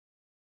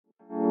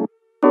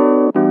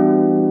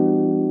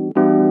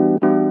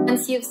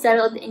you've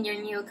settled in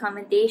your new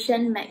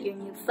accommodation, met your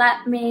new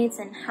flatmates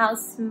and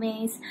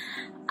housemates,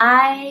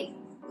 I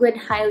would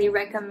highly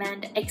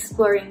recommend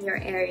exploring your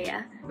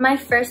area. My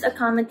first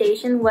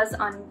accommodation was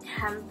on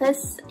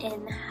campus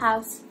in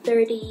house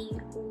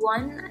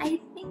 31, I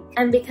think.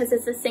 And because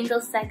it's a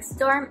single-sex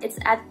dorm, it's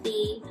at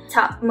the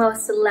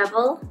topmost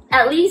level.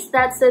 At least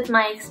that's with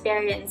my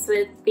experience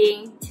with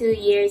being 2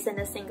 years in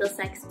a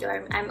single-sex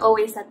dorm. I'm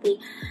always at the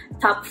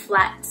top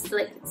flats,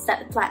 like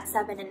flat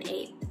 7 and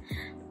 8.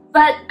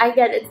 But I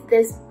get it's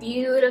this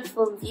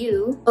beautiful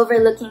view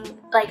overlooking,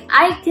 like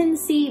I can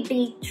see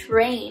the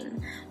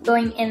train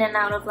going in and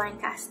out of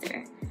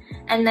Lancaster.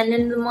 And then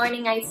in the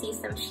morning I see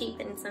some sheep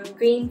in some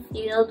green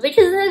field, which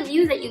is a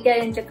view that you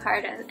get in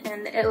Jakarta,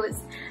 and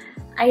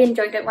I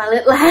enjoyed it while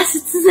it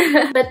lasts.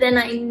 But then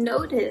I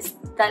noticed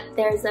that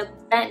there's a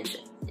bench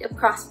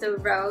across the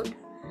road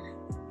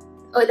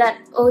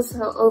that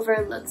also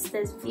overlooks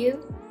this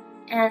view,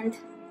 and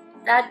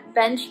that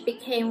bench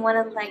became one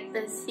of like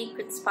the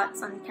secret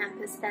spots on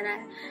campus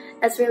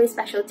that's really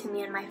special to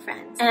me and my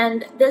friends.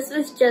 And this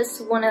was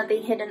just one of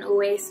the hidden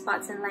away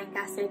spots in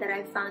Lancaster that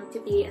I found to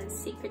be a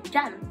secret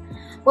gem.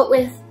 What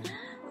with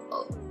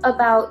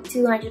about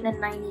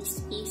 290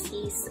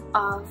 species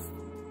of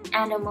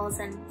animals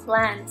and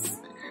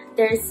plants,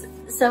 there's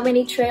so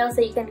many trails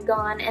that you can go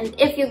on, and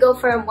if you go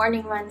for a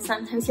morning run,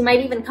 sometimes you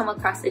might even come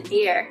across a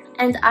deer.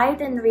 And I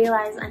didn't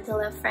realize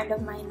until a friend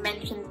of mine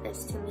mentioned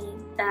this to me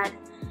that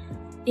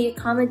the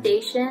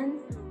accommodation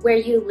where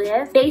you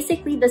live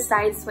basically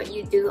decides what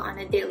you do on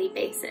a daily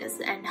basis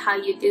and how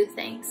you do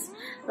things.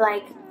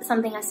 Like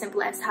something as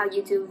simple as how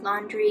you do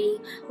laundry,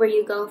 where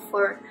you go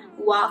for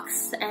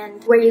walks,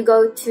 and where you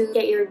go to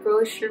get your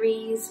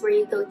groceries, where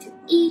you go to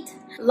eat.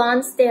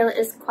 Lonsdale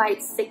is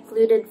quite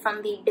secluded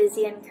from the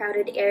busy and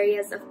crowded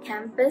areas of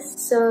campus,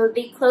 so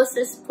the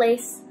closest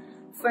place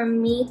for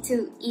me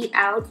to eat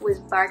out was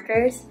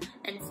Barker's,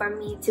 and for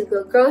me to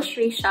go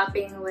grocery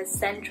shopping was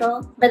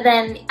Central. But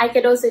then I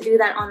could also do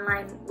that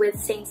online with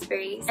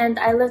Sainsbury's. And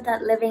I love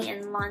that living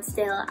in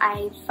Lonsdale,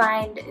 I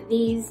find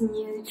these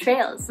new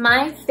trails.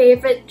 My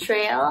favorite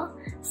trail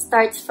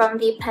starts from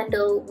the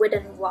Pendle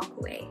wooden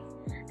walkway.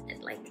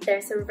 Like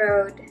there's a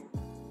road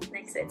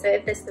next to it. So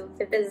if this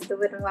is the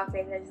wooden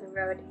walkway, there's a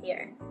road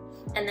here.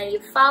 And then you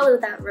follow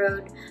that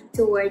road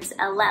towards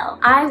LL.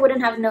 I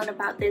wouldn't have known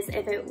about this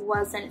if it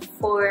wasn't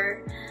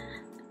for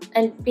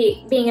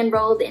being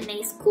enrolled in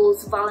a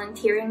school's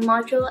volunteering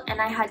module,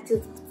 and I had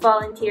to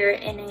volunteer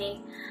in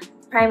a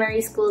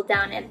primary school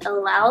down at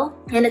LL,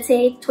 and it's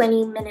a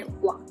 20-minute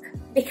walk.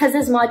 Because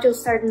this module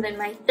started in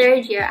my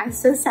 3rd year, I'm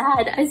so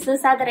sad. I'm so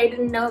sad that I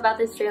didn't know about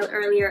this trail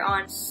earlier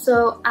on.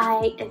 So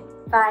I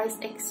advise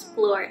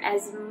explore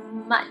as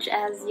much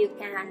as you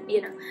can.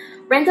 You know,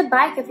 rent a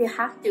bike if you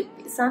have to.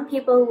 Some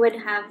people would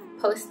have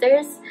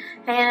posters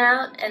hanging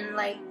out and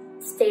like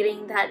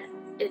stating that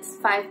it's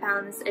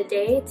 £5 a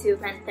day to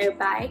rent their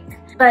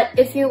bike. But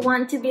if you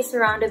want to be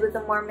surrounded with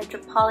a more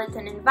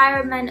metropolitan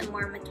environment, a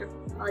more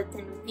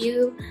metropolitan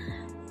view,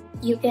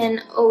 you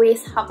can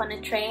always hop on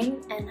a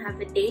train and have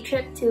a day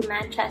trip to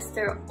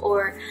Manchester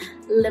or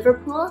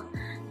Liverpool,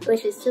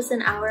 which is just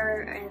an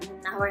hour and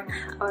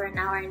an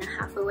hour and a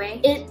half away.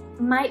 It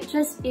might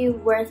just be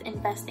worth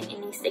investing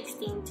in a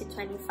 16 to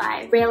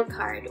 25 rail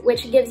card,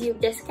 which gives you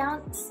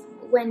discounts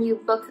when you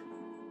book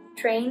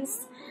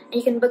trains. And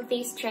you can book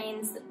these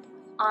trains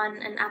on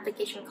an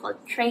application called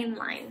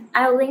Trainline.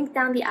 I'll link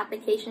down the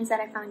applications that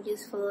I found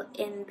useful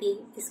in the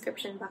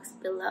description box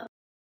below.